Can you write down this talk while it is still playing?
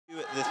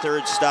The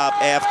third stop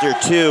after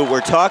 2.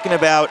 We're talking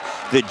about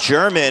the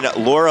German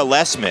Lara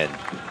Lessmann.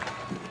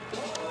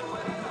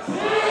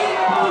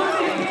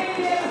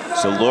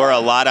 So Lara, a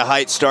lot of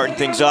height starting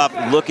things off,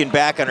 looking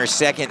back on her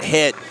second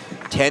hit.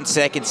 10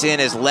 seconds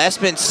in as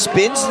Lessmann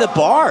spins the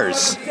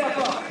bars.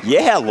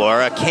 Yeah,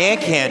 Lara,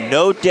 can,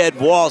 no dead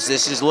walls.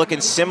 This is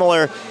looking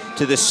similar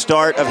to the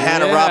start of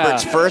Hannah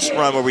Roberts' first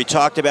run where we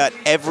talked about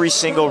every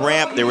single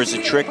ramp. There was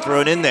a trick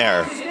thrown in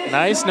there.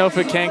 Nice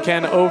no-foot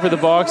can over the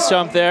box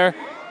jump there.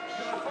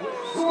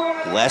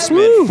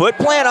 Lessmann, foot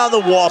plant on the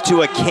wall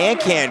to a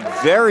can.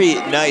 Very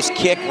nice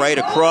kick right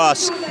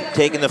across,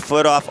 taking the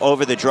foot off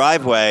over the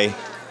driveway.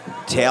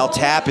 Tail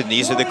tap, and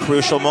these are the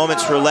crucial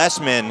moments for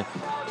Lessmann.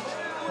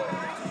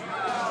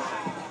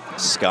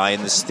 Sky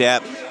in the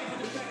step.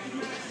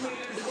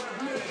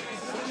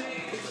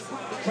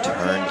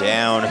 Turn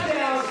down.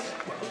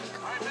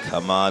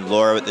 Come on,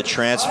 Lara with the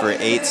transfer,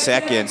 8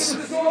 seconds.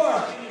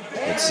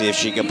 Let's see if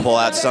she can pull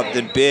out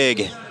something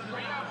big.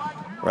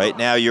 Right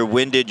now you're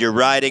winded, you're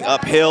riding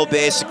uphill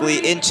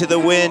basically into the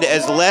wind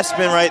as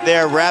Lessmann right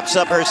there wraps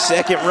up her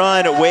second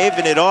run,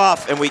 waving it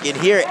off, and we can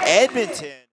hear Edmonton.